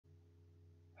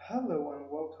Hello and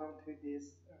welcome to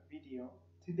this video.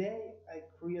 Today I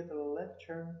create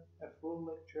a full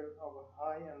lecture of a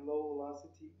high and low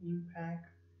velocity impact.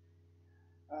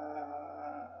 Uh,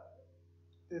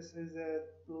 this is a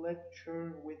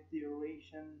lecture with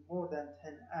duration more than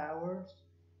 10 hours,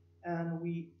 and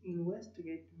we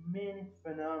investigate many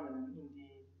phenomena in the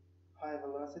high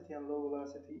velocity and low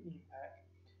velocity impact.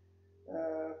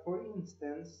 For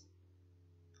instance,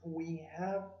 we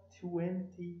have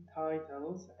 20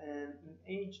 titles, and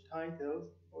in each titles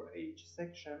or each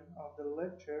section of the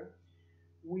lecture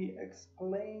we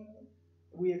explain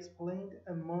we explained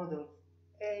a model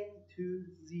A to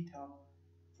zeta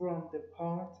from the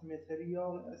part,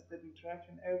 material, step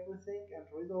interaction, everything, and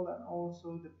result, and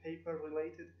also the paper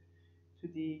related to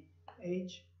the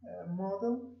H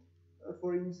model.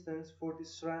 For instance, for the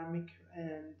ceramic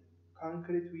and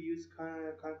concrete, we use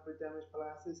concrete damage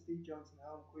plasticity,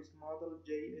 Johnson-Holmquist model,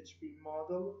 JHP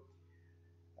model,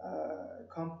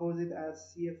 composite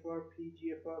as CFRP,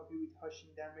 GFRP with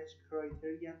Hashin damage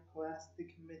criterion,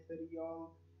 plastic material,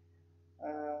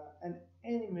 and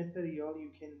any material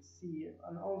you can see,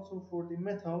 and also for the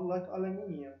metal like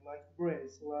aluminium, like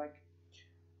brass, like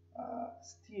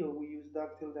steel, we use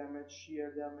ductile damage,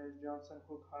 shear damage,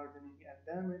 Johnson-Cook hardening, and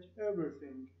damage,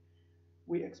 everything.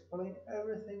 We explain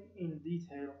everything in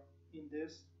detail in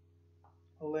this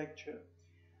lecture.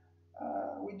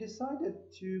 We decided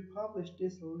to publish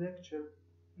this lecture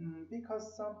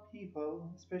because some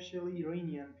people, especially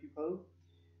Iranian people,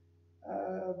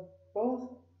 uh,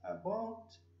 both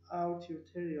about our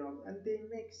tutorial, and they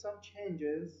make some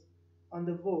changes on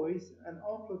the voice and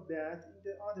upload that in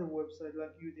the other website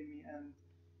like Udemy and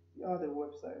the other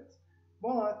websites.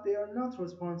 But they are not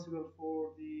responsible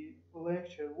for the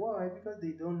lecture. Why? Because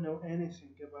they don't know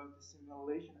anything about the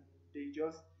simulation. They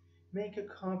just make a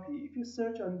copy. If you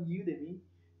search on Udemy,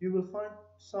 you will find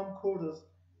some courses,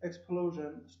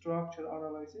 explosion, structure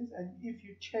analysis, and if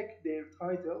you check their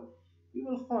title, you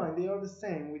will find they are the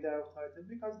same without title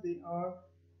because they are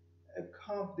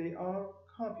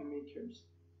copy makers,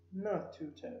 not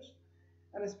tutors,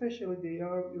 and especially they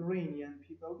are Iranian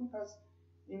people because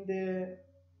in the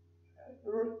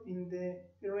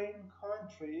Iran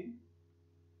country,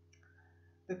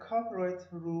 the copyright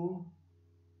rule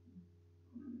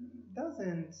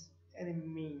doesn't any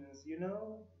means,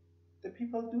 the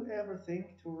people do everything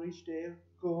to reach their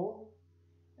goal,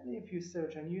 and if you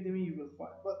search on Udemy, you will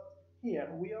find. But here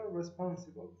we are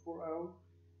responsible for our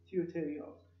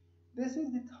tutorials. This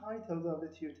is the titles of the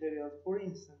tutorials. For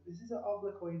instance, this is an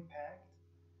oblique impact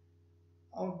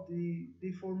of the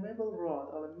deformable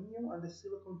rod, aluminium, and the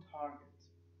silicon target.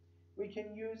 We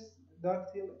can use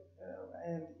ductile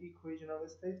and equation of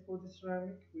state for the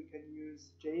ceramic. We can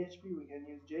use JHP, we can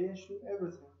use JH2,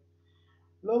 everything.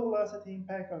 Low velocity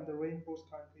impact on the reinforced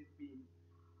concrete beam.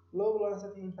 Low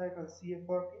velocity impact on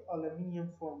CFRP aluminium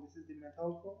foam. This is the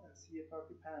metal foam and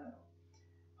CFRP panel.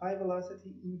 High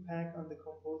velocity impact on the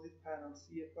composite panel,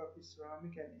 CFRP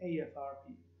ceramic and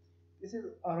AFRP. This is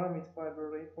aramid fiber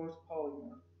reinforced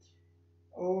polymer.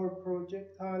 Or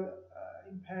projectile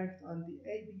impact on the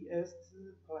ABS, this is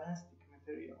a plastic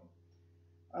material.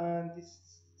 And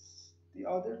the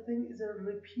other thing is a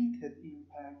repeated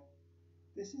impact.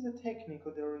 This is a technique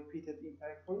of the repeated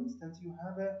impact. For instance, you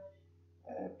have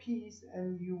a piece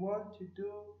and you want to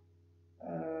do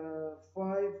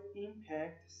 5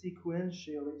 impact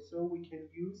sequentially, so we can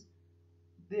use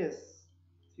this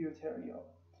tutorial.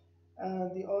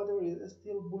 And the other is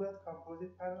steel bullet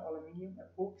composite panel, aluminium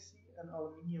epoxy, and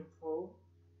aluminium foam.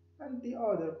 And the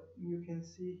other, you can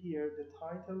see here the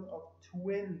title of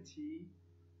 20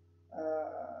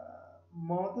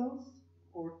 models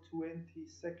or 20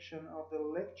 section of the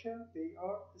lecture. They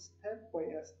are step by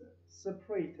step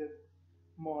separated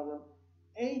model.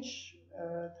 Each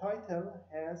title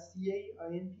has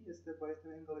CAINP, step by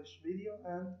step English video,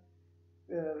 and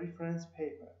reference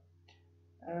paper.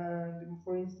 And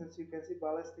for instance, you can see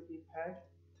ballistic impact,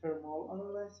 thermal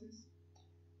analysis,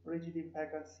 rigid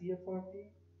impact on CFRP,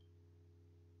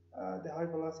 the high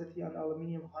velocity on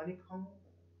aluminium honeycomb,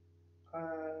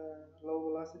 low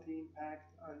velocity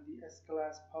impact on the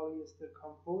S-class polyester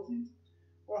composite,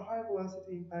 or high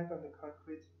velocity impact on the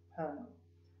concrete panel.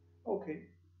 Okay,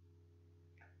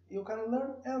 you can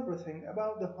learn everything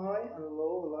about the high and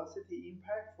low velocity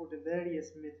impact for the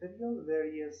various material,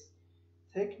 various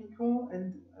technical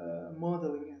and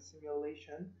modeling and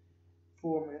simulation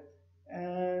format.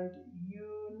 And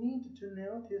you need to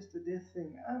notice to this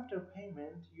thing: after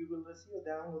payment you will receive a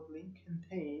download link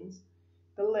contains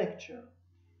the lecture.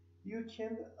 You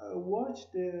can watch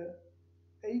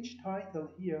each title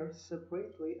here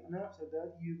separately, and after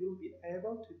that you will be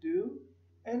able to do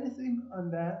anything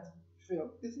on that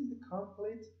field. This is the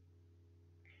complete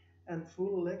and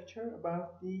full lecture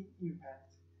about the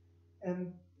impact.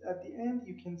 And at the end,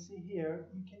 you can see here,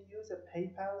 you can use a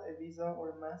PayPal, a Visa, or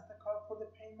a MasterCard for the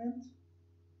payment.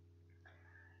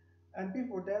 And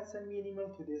before that, send me an email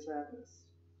to this address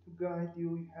to guide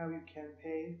you how you can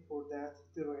pay for that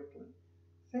directly.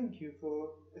 Thank you for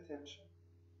attention.